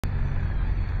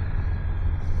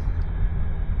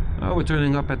Oh, we're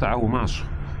turning up at the Oude Maas.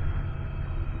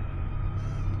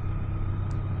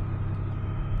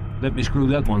 Let me screw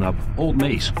that one up. Old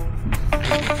Maze.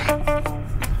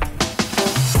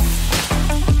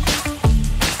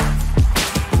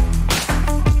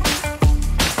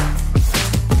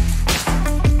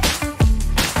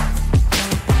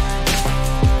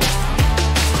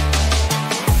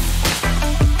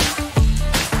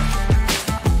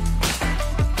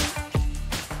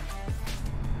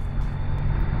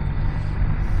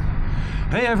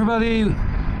 Hey everybody,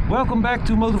 welcome back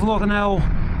to Motovlog NL.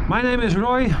 My name is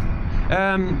Roy.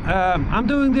 I'm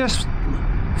doing this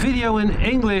video in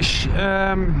English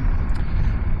because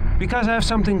I have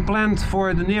something planned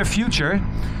for the near future,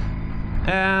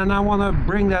 and I want to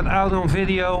bring that out on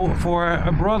video for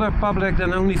a broader public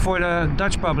than only for the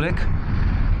Dutch public.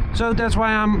 So that's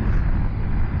why I'm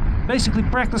basically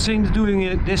practicing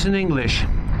doing this in English.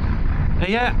 And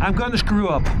yeah, I'm gonna screw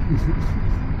up.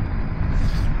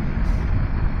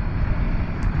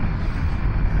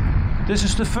 This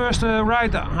is the first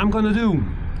ride I'm gonna do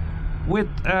with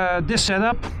this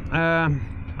setup. I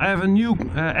have a new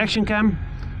action cam.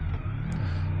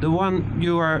 The one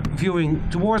you are viewing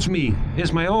towards me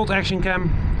is my old action cam.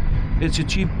 It's a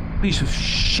cheap piece of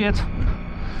shit,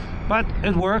 but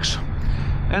it works.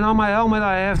 And on my helmet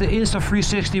I have the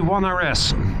Insta360 One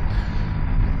RS.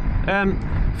 And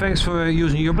thanks for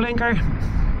using your blinker.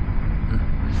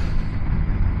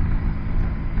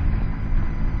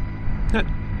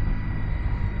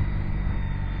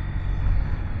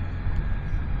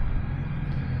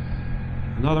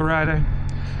 Another rider,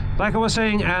 like I was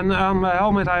saying, and on my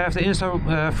helmet I have the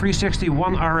Insta360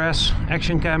 One RS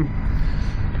action cam.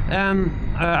 And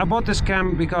I bought this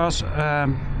cam because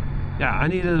yeah, I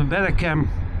needed a better cam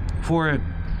for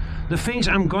the things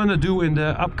I'm gonna do in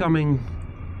the upcoming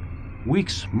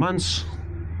weeks, months.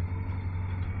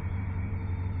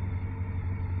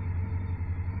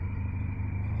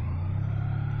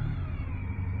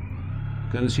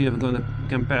 Gonna see if I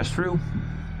can pass through.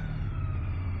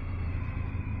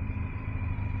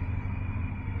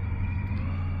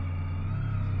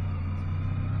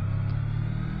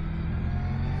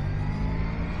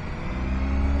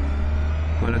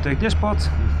 I'm going to take this spot.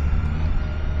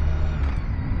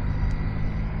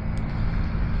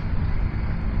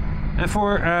 And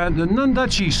for the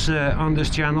non-Dutchies on this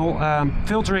channel,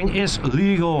 filtering is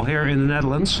legal here in the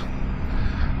Netherlands.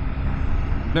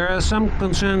 There are some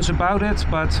concerns about it,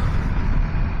 but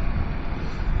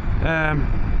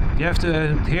you have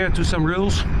to adhere to some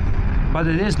rules, but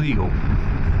it is legal.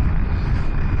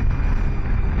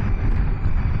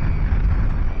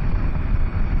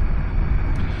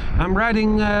 I'm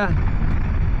riding the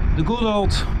good old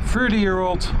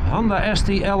 30-year-old Honda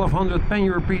ST1100 Pan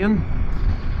European.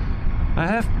 I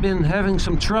have been having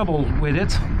some trouble with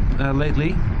it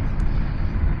lately.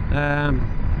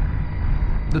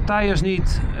 The tires need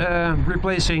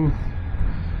replacing,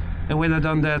 and when I've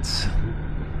done that,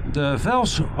 the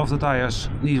valves of the tires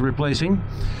need replacing.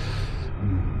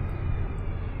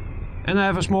 And I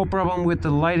have a small problem with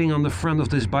the lighting on the front of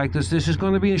this bike. This is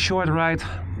going to be a short ride.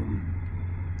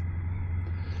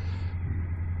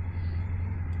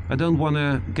 I don't want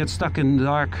to get stuck in the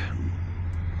dark.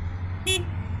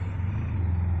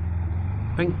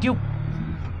 Thank you.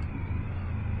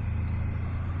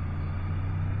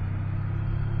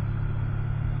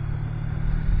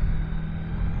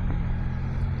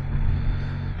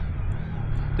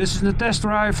 This is the test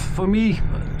drive for me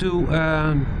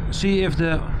to see if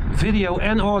the video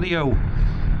and audio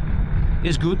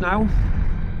is good now.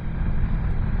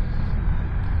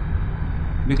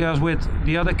 Because with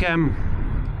the other cam,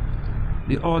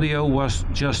 the audio was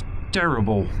just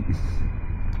terrible.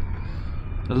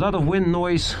 A lot of wind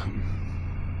noise.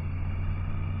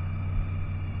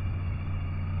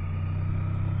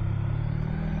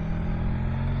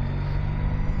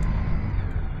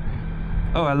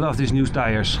 Oh, I love these new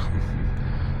tires.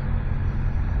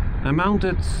 I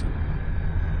mounted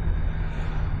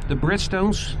the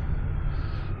Bridgestones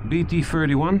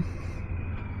BT31.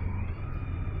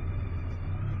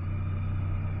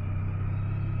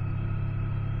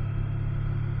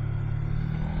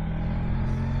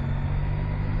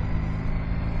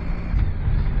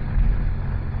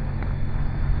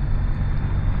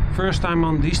 First time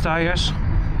on these tires,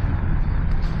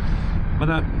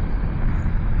 but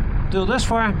till this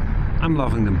far I'm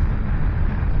loving them.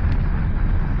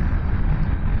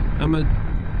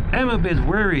 I'm a bit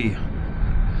worried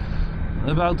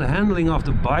about the handling of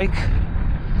the bike,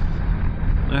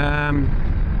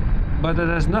 but it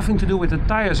has nothing to do with the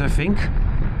tires, I think.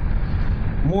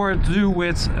 More to do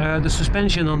with the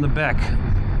suspension on the back.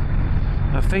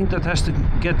 I think that has to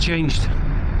get changed.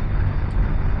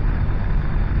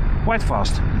 quite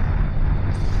fast.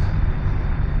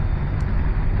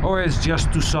 Or it's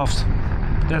just too soft.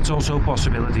 That's also a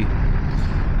possibility.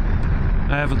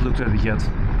 I haven't looked at it yet.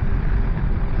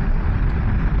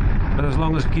 But as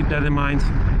long as I keep that in mind,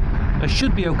 I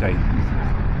should be okay.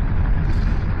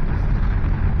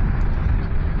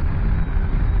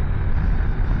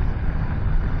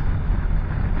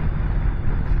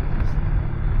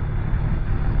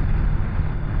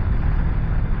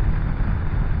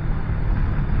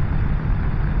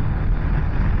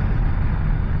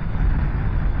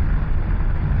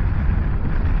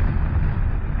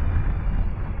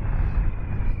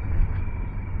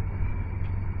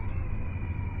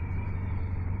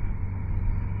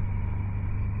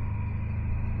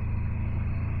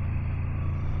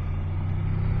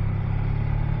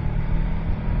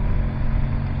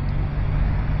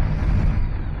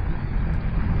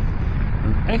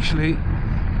 Actually,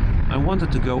 I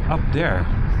wanted to go up there.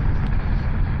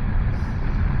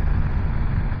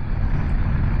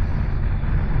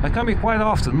 I come here quite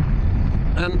often,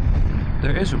 and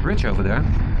there is a bridge over there.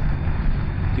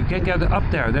 You can get up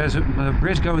there. There's a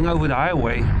bridge going over the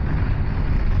highway,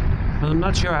 but I'm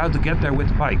not sure how to get there with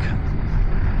the bike.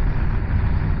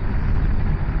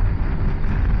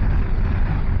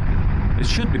 It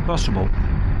should be possible.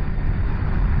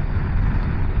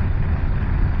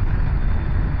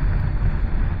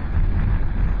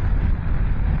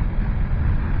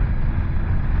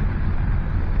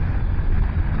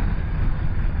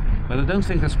 But I don't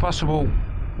think that's possible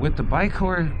with the bike,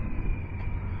 or...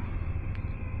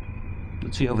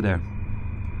 Let's see over there.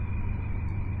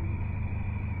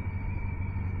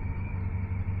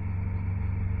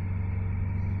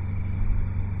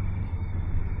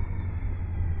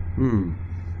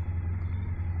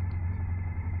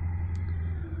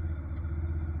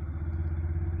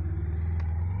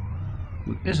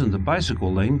 It isn't a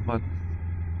bicycle lane, but...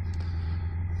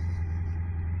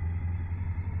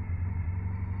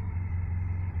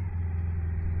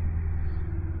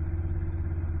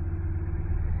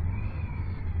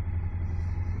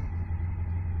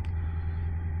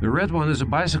 The red one is a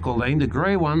bicycle lane, the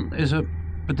grey one is a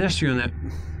pedestrian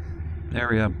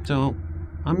area, so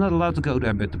I'm not allowed to go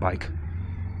there with the bike.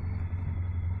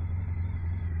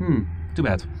 Too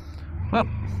bad. Well,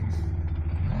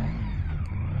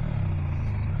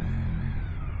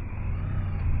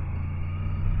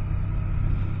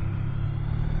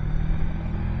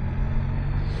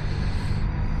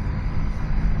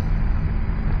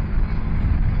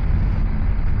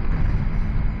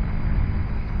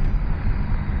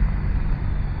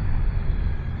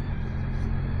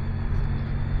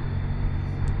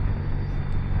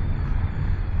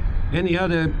 any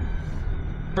other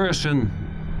person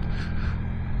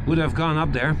would have gone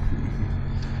up there.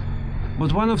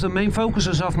 But one of the main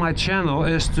focuses of my channel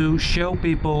is to show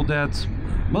people that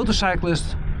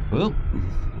motorcyclists, well,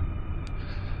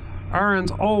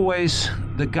 aren't always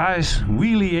the guys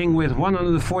wheeling with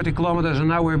 140 kilometers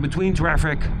an hour between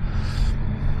traffic.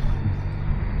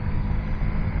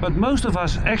 But most of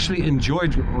us actually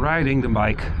enjoyed riding the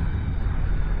bike.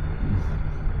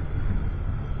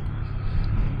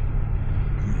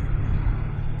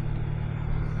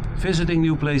 Visiting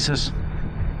new places,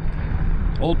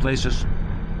 old places,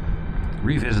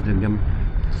 revisiting them.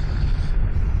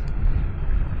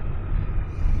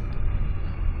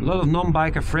 A lot of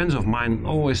non-biker friends of mine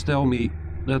always tell me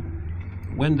that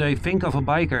when they think of a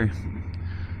biker,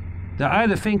 they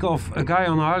either think of a guy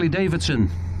on a Harley Davidson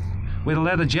with a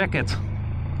leather jacket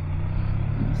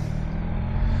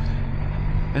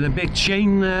and a big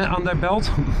chain on their belt,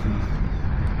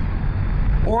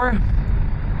 or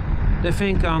they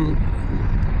think on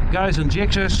guys on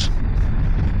jigsers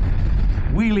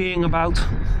wheeling about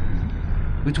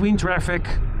between traffic,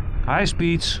 high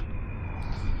speeds,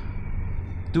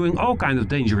 doing all kind of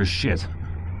dangerous shit.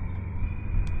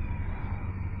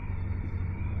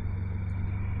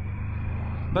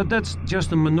 But that's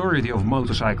just a minority of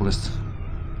motorcyclists.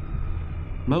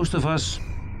 Most of us,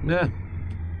 yeah,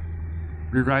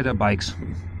 we ride our bikes,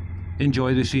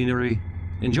 enjoy the scenery,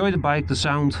 enjoy the bike, the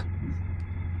sound.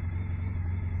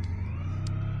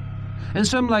 And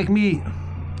some like me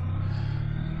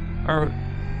are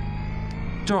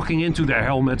talking into their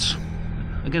helmets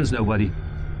against nobody.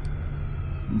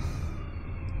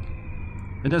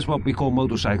 And that's what we call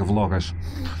motorcycle vloggers.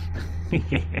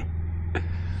 It's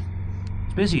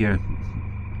busy here.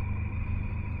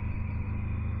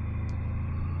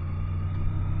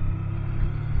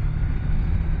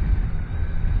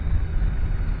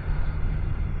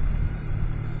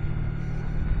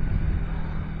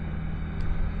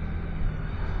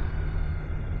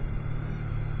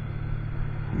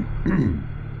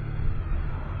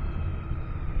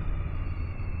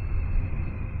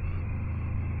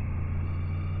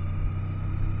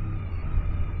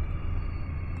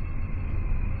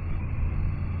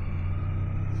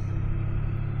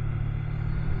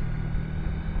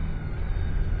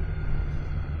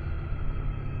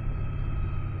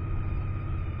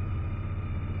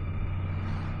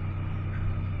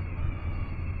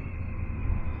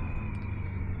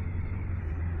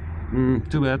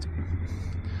 Too bad.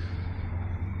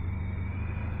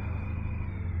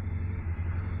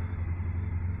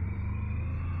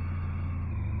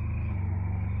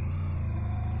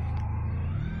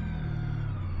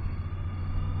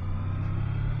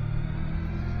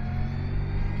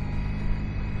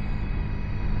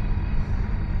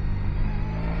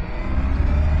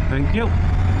 Thank you.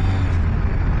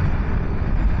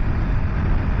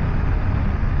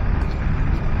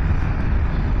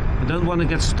 I don't want to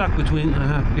get stuck between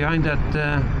behind that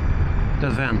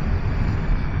that van.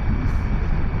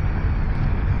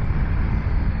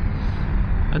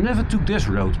 I never took this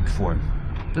road before.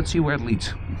 Let's see where it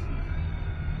leads.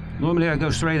 Normally I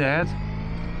go straight ahead,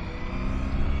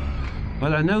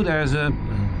 but I know there's a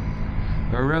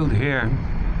road here,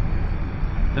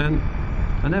 and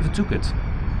I never took it.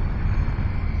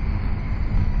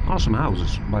 Awesome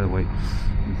houses, by the way,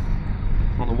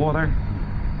 on the water.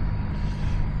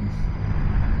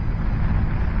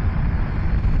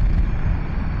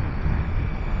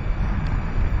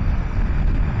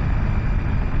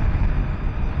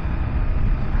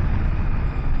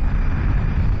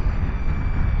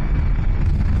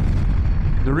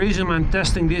 The reason I'm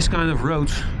testing this kind of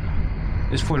roads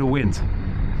is for the wind.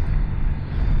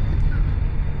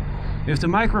 If the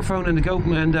microphone and the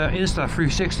GoPro and the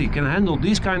Insta360 can handle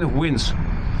these kind of winds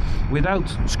without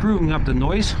screwing up the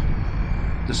noise,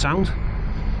 the sound,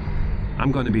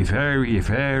 I'm going to be very,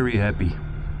 very happy.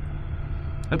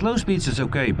 At low speeds it's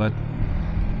okay, but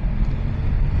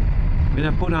when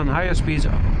I put on higher speeds,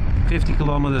 50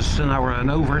 kilometers an hour and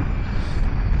over,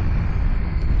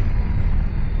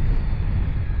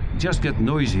 just get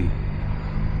noisy.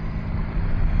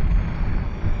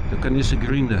 De kan is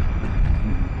griende.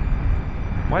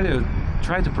 Why do you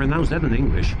try to pronounce that in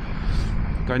English?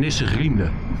 Carnisse griende.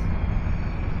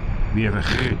 Wie hebben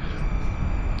gr...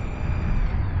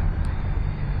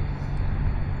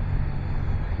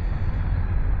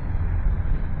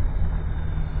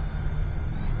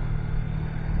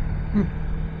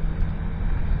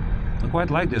 I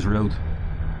quite like this road.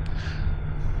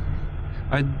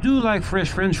 I do like fresh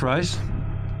French fries.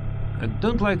 I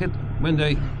don't like it when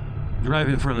they drive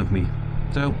in front of me.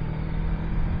 So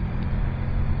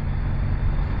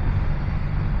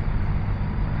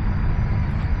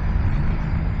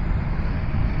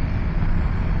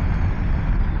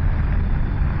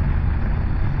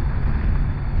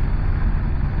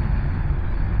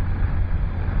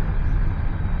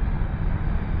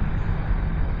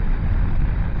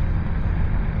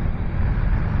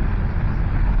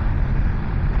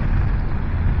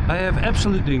I have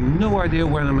absolutely no idea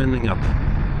where I'm ending up.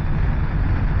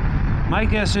 My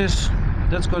guess is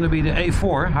that's going to be the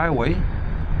A4 highway.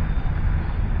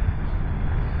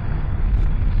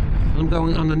 I'm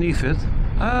going underneath it.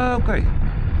 Okay.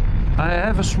 I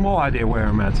have a small idea where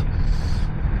I'm at.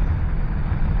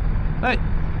 Hey!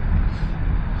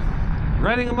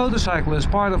 Riding a motorcycle is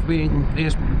part of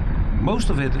most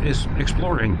of it is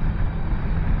exploring.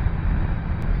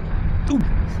 Ooh.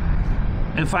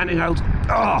 And finding out,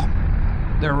 oh,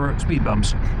 there were speed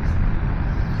bumps.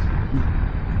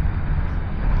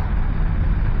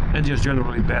 And just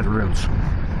generally bad roads.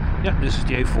 Yeah, this is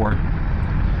the A4.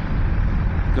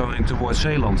 Going towards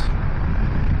Zeeland.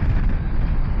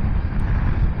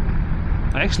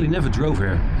 I actually never drove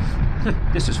here.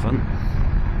 This is fun.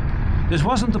 This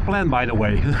wasn't the plan, by the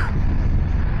way.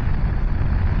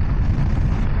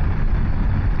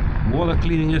 Water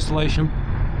cleaning installation,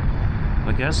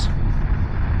 I guess.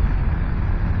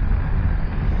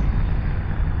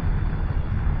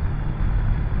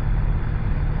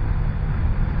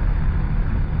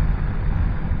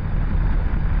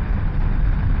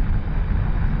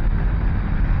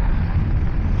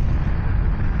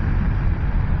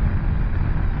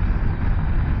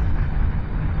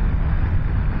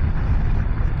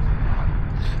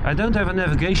 I don't have a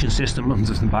navigation system on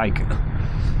the bike.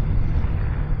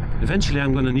 Eventually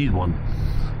I'm going to need one.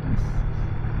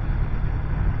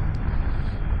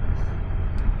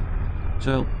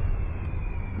 So,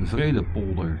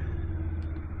 Vredepolder.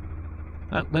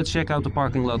 Let's check out the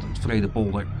parking lot at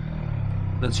Vredepolder.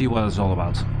 Let's see what it's all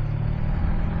about.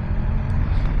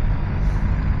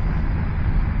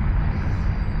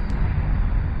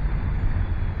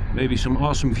 Maybe some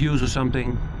awesome views or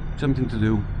something to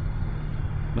do.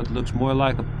 But it looks more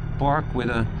like a park with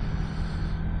a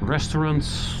restaurant,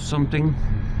 something.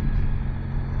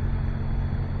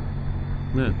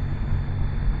 Yeah.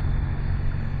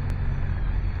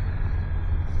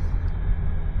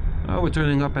 Oh, we're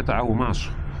turning up at the Oude Maas.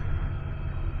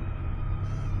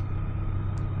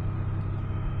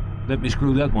 Let me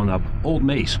screw that one up. Old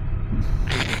Maze.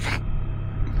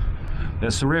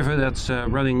 That's the river that's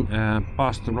running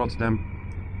past Rotterdam.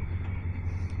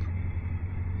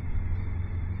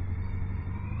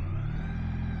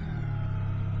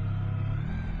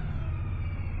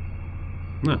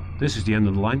 No, this is the end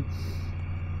of the line.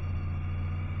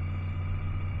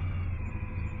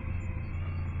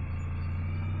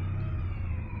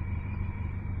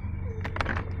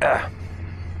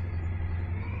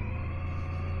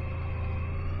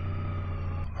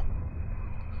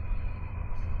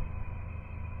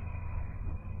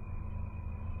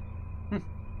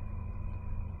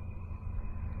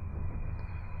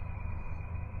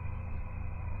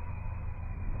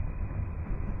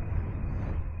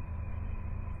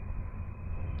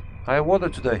 I have water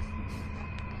today.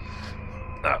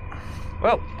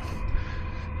 Well,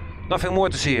 nothing more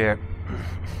to see here.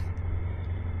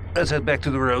 Let's head back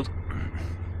to the road.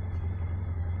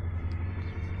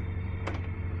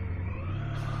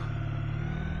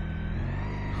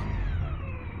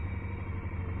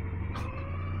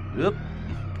 Yep.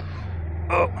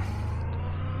 Oh.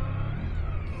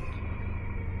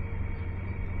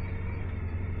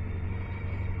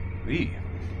 Wee.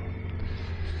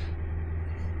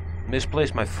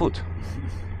 Misplaced my foot.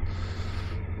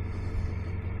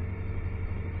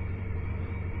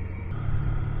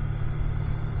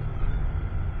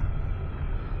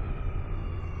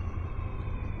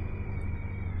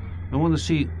 I want to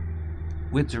see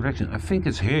which direction. I think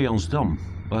it's Heerjansdam,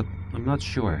 but I'm not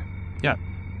sure. Yeah.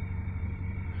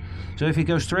 So if you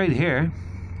go straight here,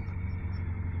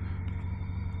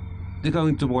 they're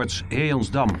going towards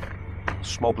Heerjansdam,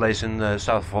 small place in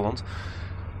south of Holland.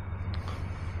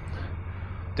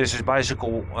 This is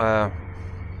bicycle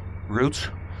routes.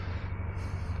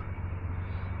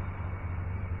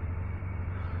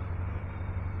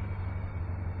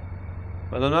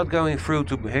 But I'm not going through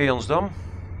to Heerjansdam.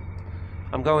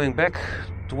 I'm going back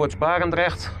towards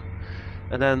Barendrecht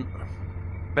and then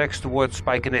back towards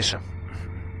Spijkenisse.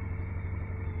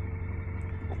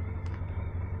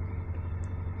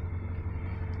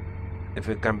 If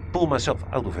I can pull myself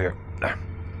out of here.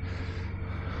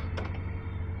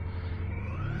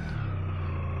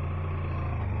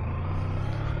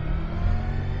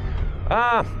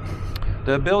 Ah,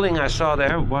 the building I saw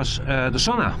there was the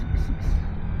sauna.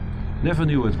 Never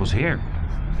knew it was here.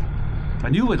 I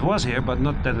knew it was here, but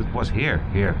not that it was here.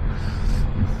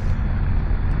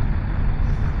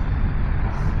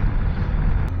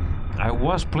 I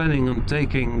was planning on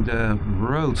taking the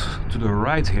road to the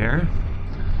right here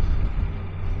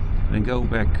and go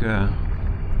back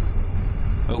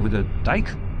over the dike.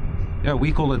 Yeah,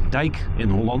 we call it dike in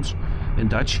Hollands, in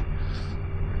Dutch.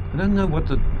 I don't know what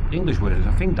the English word is.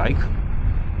 I think dike.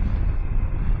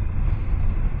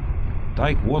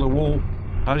 Dike, water wall,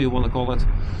 how do you want to call it?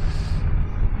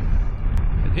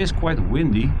 It is quite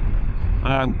windy.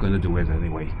 I'm gonna do it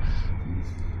anyway.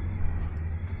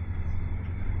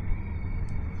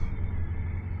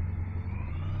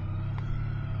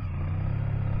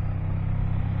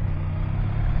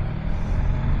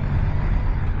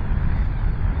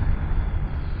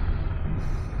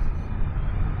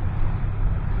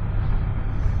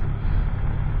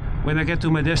 When I get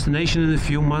to my destination in a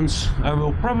few months, I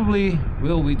will probably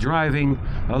be driving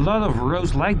a lot of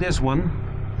roads like this one,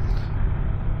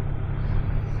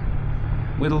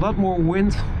 with a lot more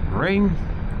wind, rain,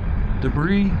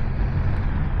 debris,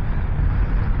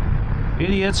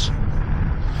 idiots.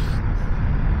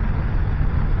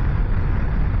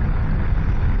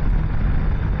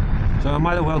 So I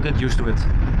might as well get used to it.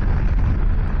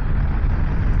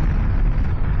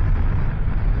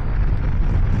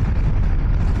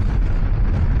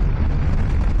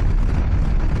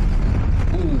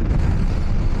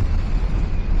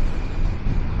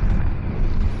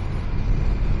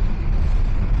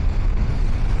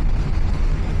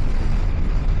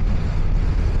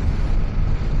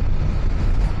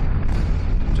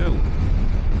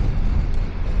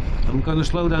 I'm gonna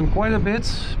slow down quite a bit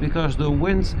because the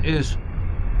wind is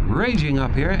raging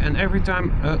up here, and every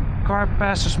time a car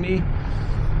passes me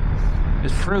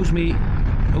it throws me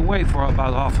away for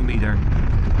about half a meter.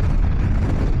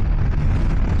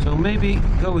 So maybe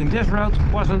going this route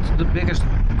wasn't the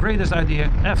greatest idea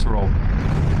after all.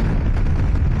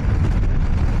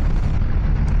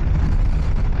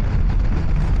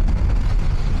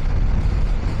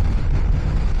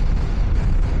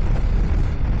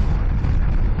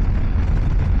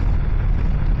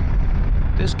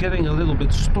 It's getting a little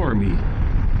bit stormy,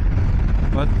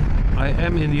 but I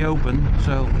am in the open,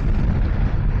 so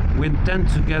wind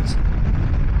tends to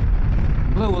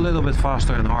blow a little bit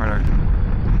faster and harder.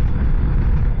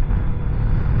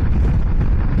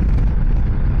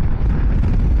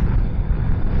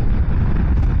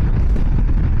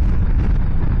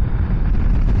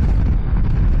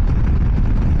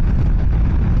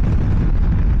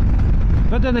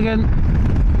 But then again,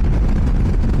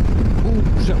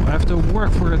 ooh, so I have to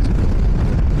work for it.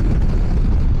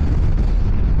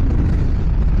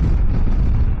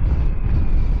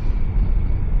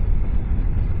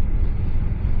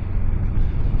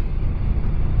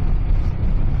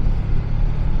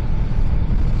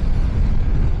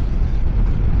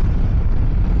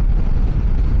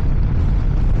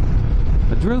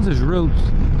 I drove this road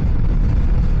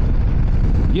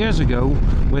years ago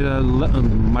with a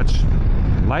much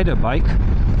lighter bike,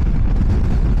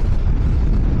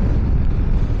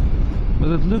 but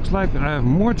it looks like I have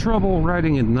more trouble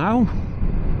riding it now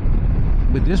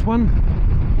with this one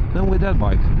than with that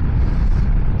bike.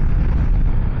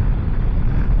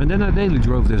 And then I daily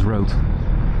drove this road.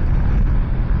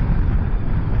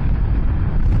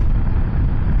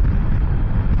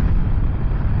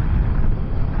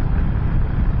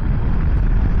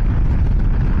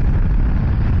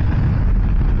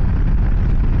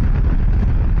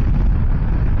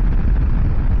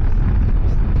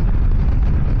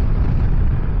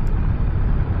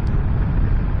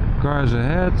 Cars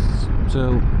ahead,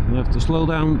 so I have to slow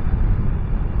down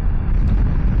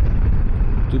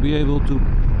to be able to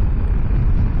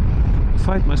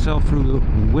fight myself through the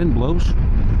wind blows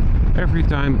every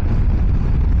time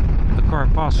a car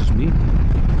passes me,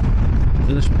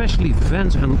 and especially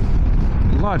vans and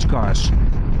large cars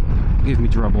give me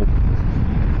trouble.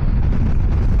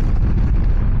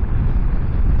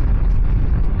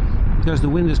 Because the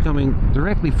wind is coming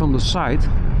directly from the side.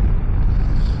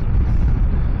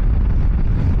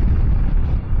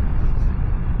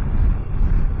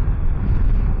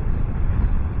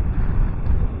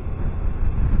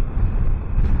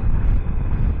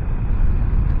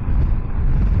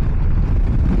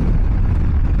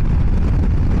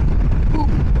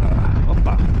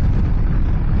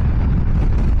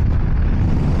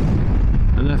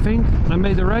 I think I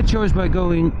made the right choice by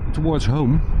going towards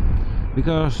home,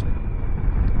 because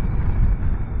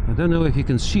I don't know if you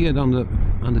can see it on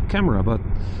the camera, but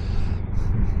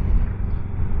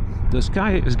the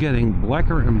sky is getting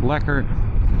blacker and blacker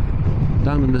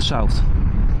down in the south.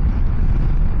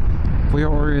 For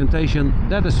your orientation,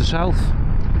 that is the south,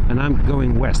 and I'm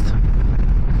going west.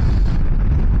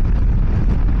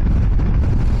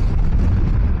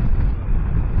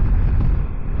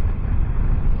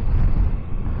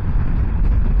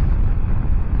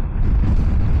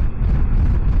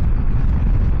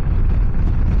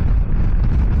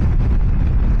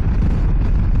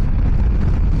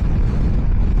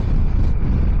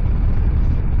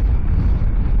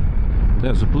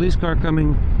 There's a police car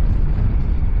coming.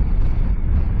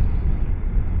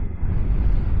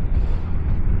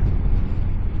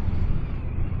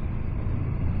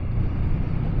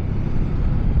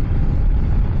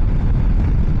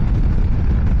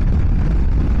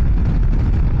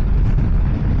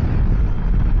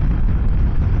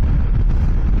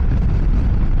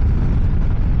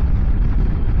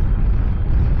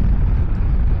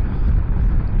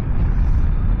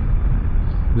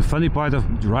 The funny part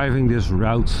of driving this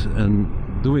route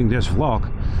and doing this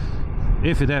vlog,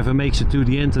 if it ever makes it to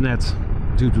the internet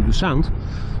due to the sound,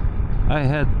 I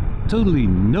had totally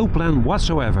no plan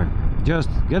whatsoever. Just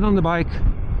get on the bike,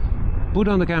 put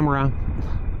on the camera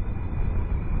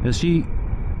and see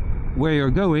where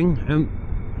you're going and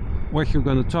what you're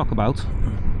going to talk about.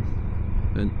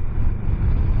 And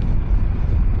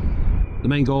the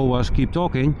main goal was keep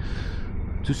talking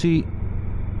to see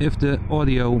if the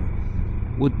audio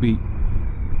would be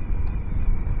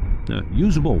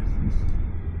usable.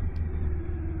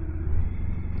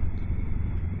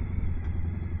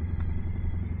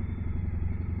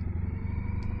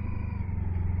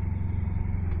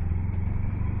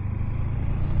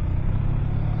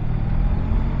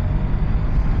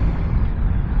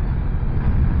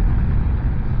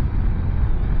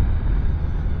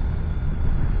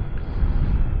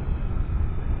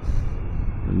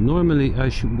 Normally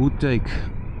I would take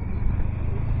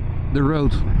the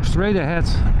road straight ahead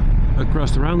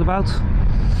across the roundabout,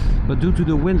 but due to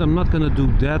the wind I'm not gonna do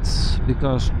that,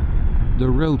 because the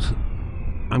road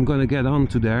I'm gonna get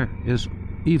onto there is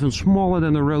even smaller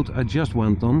than the road I just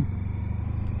went on.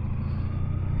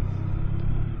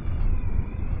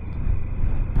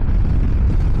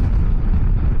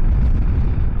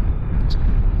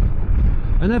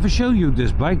 I never showed you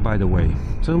this bike, by the way,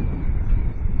 so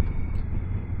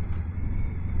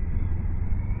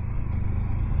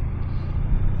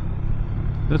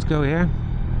let's go here.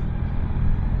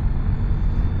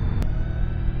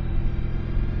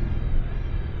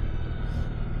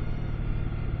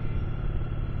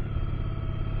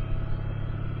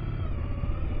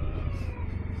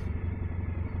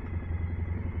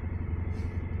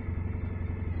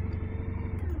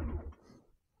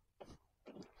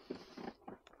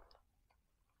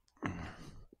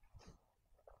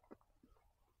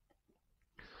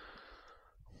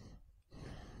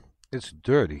 It's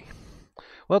dirty.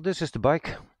 Well, this is the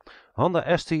bike. Honda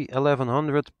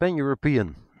ST1100 Pan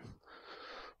European.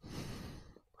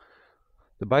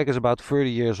 The bike is about 30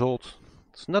 years old.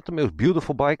 It's not the most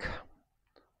beautiful bike.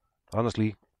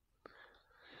 Honestly,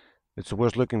 it's the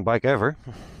worst looking bike ever.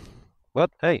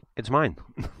 But hey, it's mine.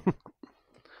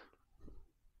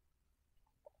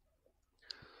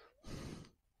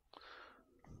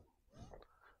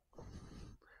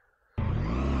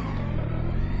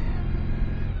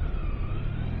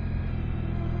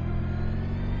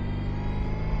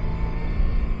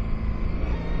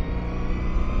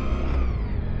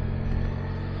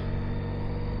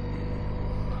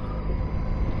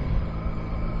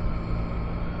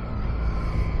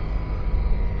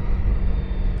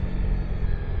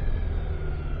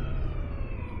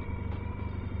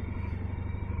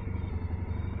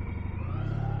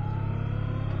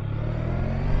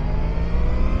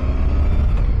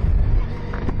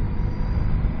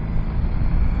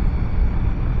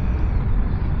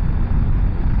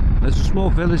 There's a small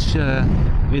village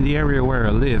in the area where I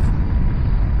live.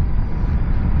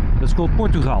 That's called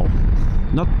Portugal.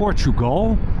 Not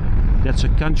Portugal. That's a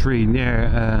country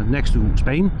near next to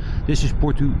Spain. This is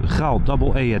Portugal,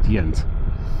 double A at the end.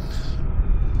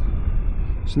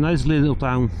 It's a nice little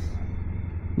town.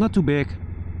 Not too big.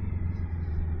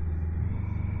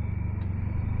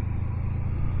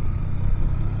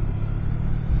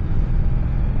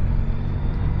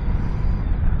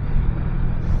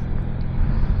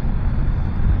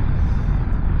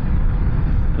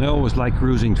 I always like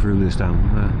cruising through this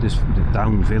town, the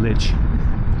town village.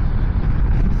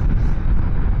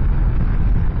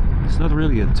 It's not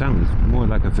really a town, it's more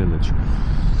like a village.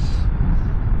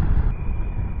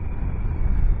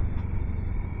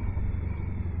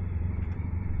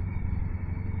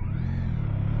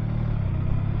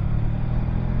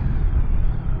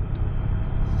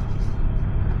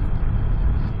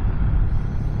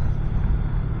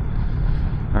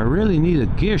 I really need a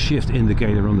gear shift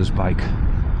indicator on this bike.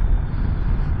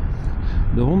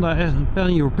 The Honda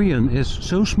Pan European is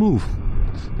so smooth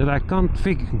that I can't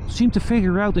seem to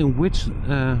figure out in which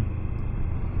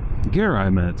gear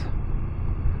I'm at.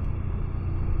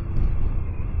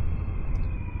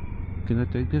 Can I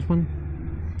take this one?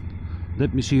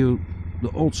 Let me see you,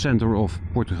 the old center of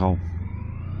Portugal.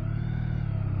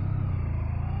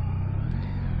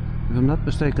 If I'm not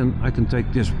mistaken, I can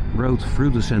take this road through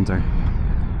the center.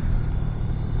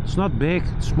 It's not big,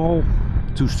 it's small,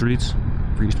 2 streets,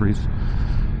 3 streets.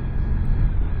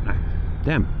 Ah,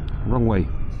 damn, wrong way.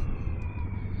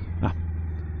 Ah.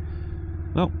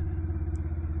 Well,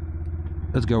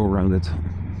 let's go around it.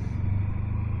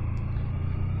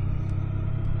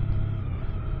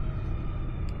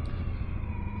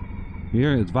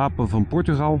 Hier het wapen van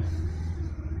Portugal.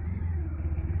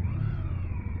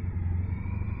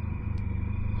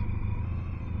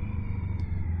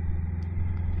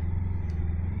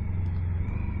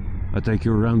 I take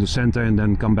you around the center and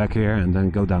then come back here and then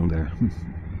go down there.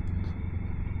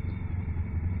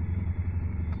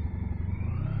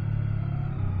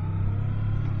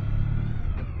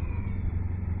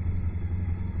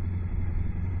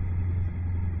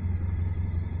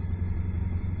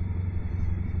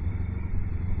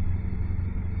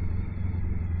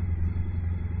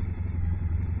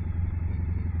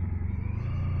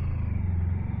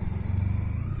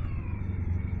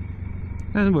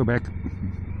 And we're back.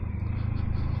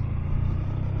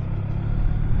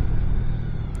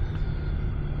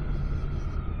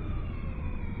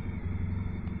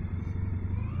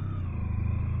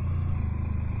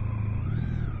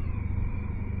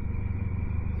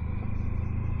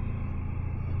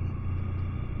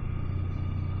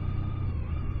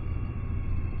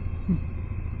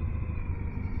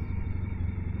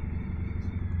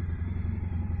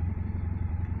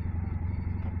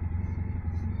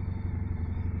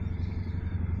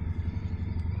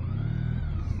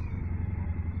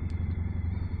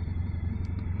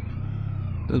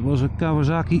 That was a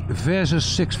Kawasaki Versus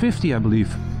 650, I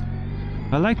believe.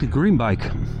 I like the green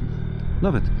bike.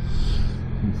 Love it.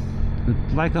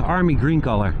 It's like an army green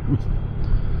color.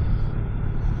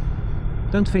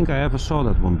 Don't think I ever saw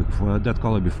that one before, that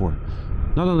color before.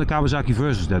 Not on the Kawasaki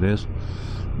Versus, that is.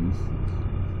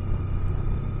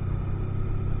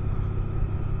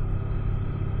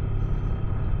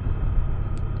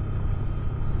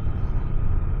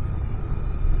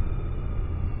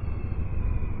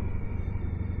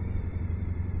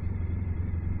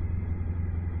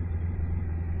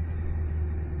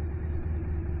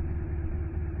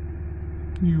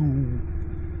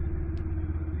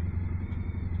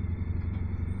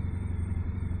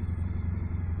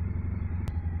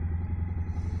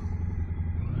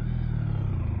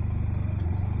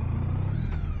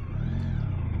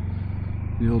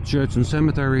 The old church and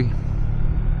cemetery.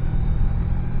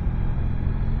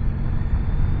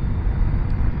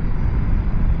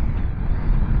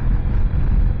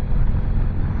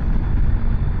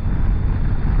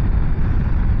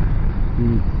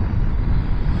 I'm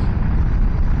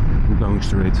going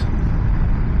straight.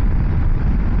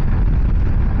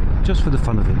 Just for the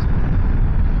fun of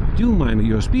it. Do mind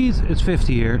your speed, it's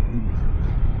 50 here.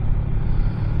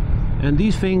 And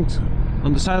these things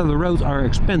on the side of the road are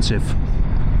expensive.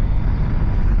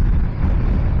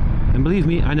 And believe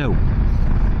me, I know.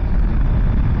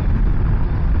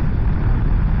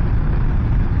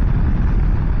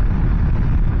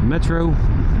 Metro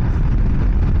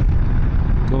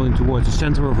going towards the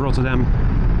center of Rotterdam.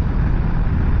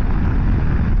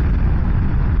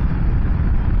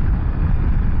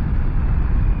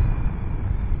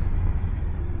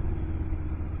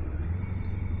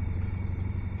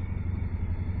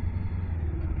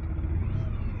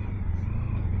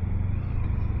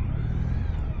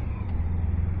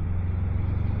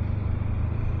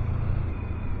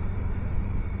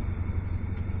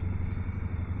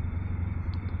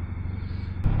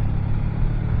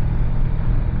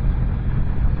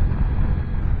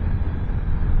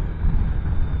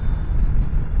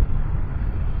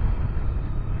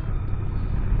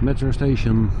 Metro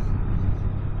station.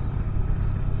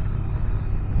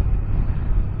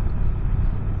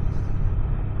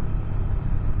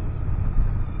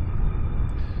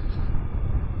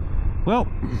 Well,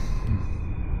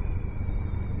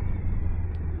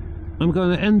 I'm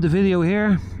going to end the video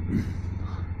here.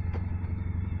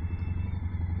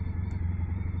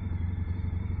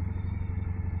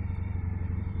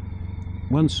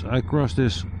 Once I cross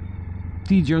this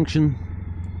T-junction.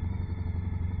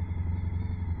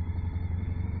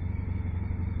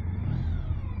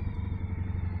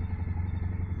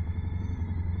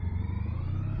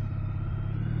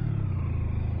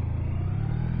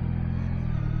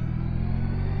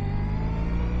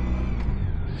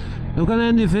 I'm gonna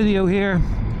end the video here.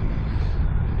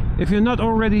 If you're not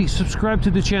already subscribed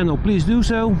to the channel, please do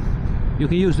so. You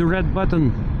can use the red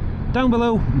button down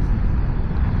below.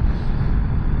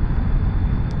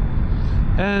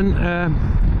 And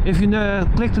if you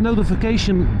click the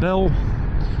notification bell,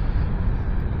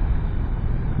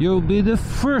 you'll be the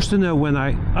first to know when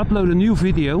I upload a new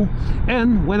video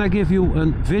and when I give you a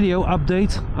video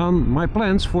update on my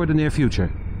plans for the near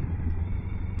future.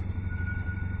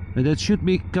 And that should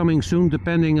be coming soon,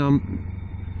 depending on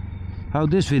how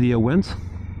this video went.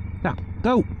 Yeah,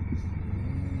 go!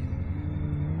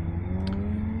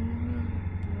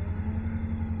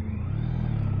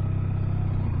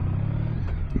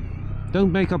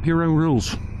 Don't make up your own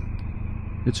rules.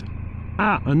 It's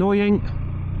annoying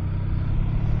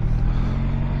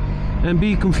and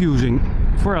B, confusing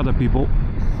for other people.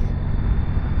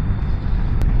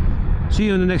 See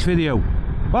you in the next video.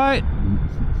 Bye!